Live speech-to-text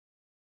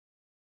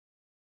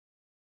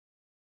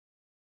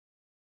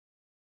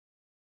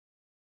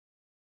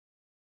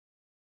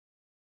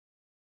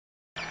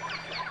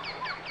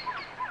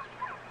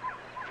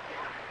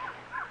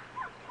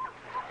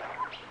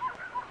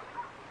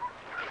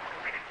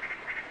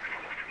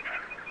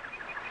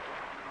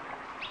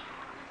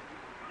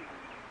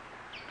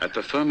At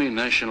the Fermi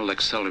National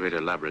Accelerator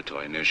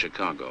Laboratory near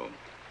Chicago,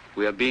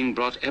 we are being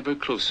brought ever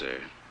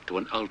closer to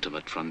an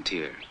ultimate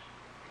frontier.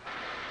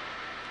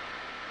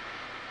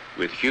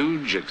 With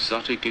huge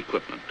exotic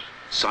equipment,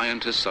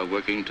 scientists are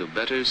working to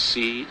better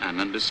see and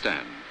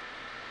understand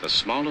the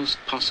smallest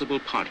possible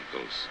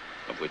particles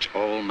of which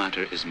all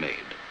matter is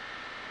made.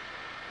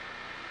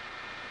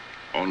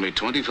 Only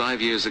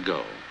 25 years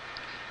ago,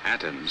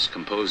 atoms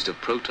composed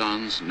of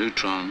protons,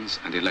 neutrons,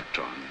 and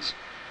electrons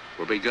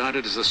were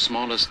regarded as the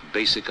smallest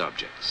basic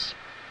objects.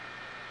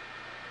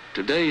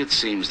 Today it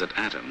seems that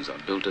atoms are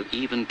built of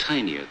even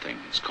tinier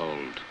things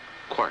called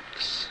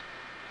quarks.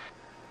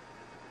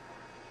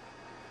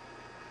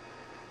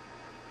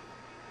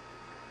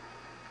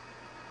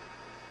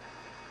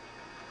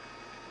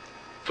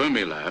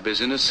 Fermilab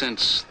is in a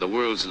sense the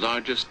world's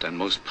largest and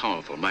most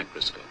powerful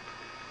microscope,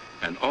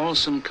 an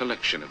awesome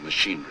collection of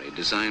machinery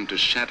designed to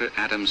shatter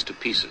atoms to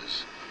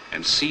pieces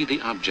and see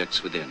the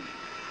objects within.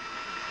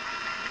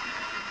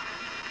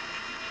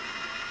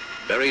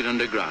 Buried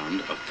underground,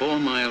 a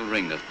 4-mile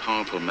ring of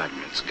powerful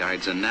magnets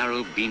guides a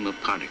narrow beam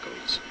of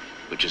particles,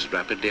 which is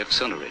rapidly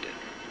accelerated.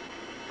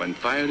 When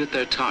fired at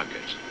their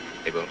target,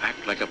 they will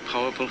act like a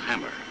powerful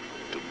hammer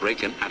to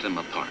break an atom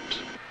apart.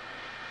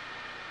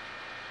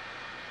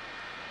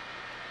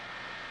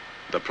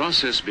 The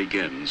process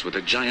begins with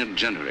a giant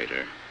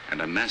generator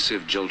and a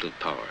massive jolt of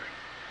power.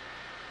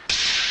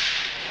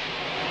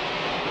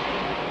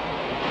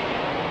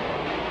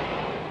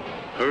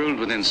 Hurled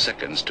within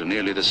seconds to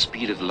nearly the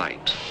speed of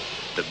light,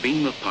 the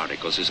beam of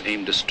particles is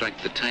aimed to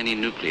strike the tiny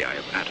nuclei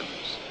of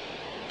atoms.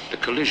 The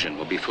collision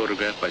will be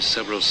photographed by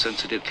several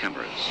sensitive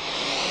cameras.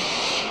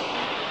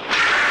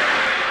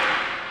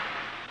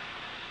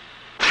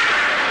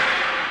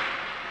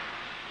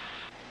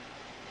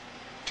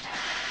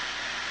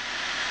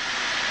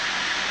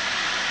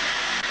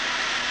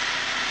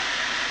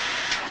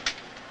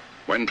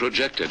 When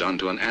projected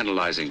onto an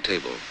analyzing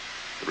table,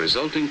 the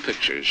resulting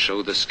pictures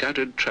show the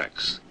scattered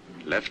tracks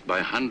left by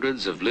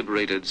hundreds of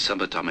liberated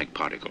subatomic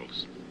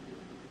particles.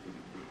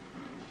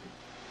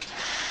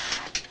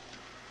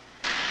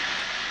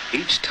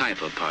 Each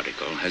type of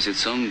particle has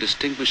its own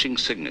distinguishing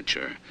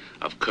signature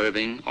of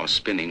curving or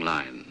spinning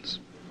lines.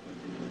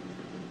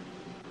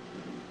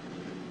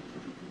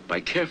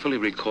 By carefully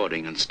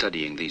recording and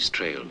studying these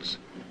trails,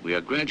 we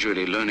are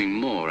gradually learning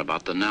more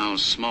about the now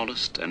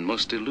smallest and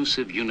most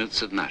elusive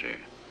units of matter,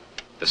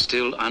 the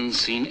still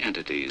unseen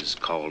entities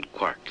called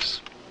quarks.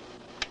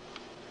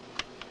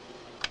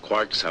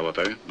 Quarks,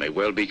 however, may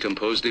well be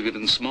composed of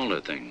even smaller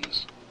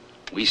things.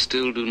 We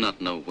still do not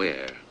know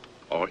where,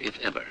 or if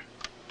ever,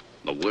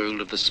 the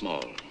world of the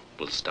small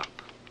will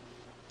stop.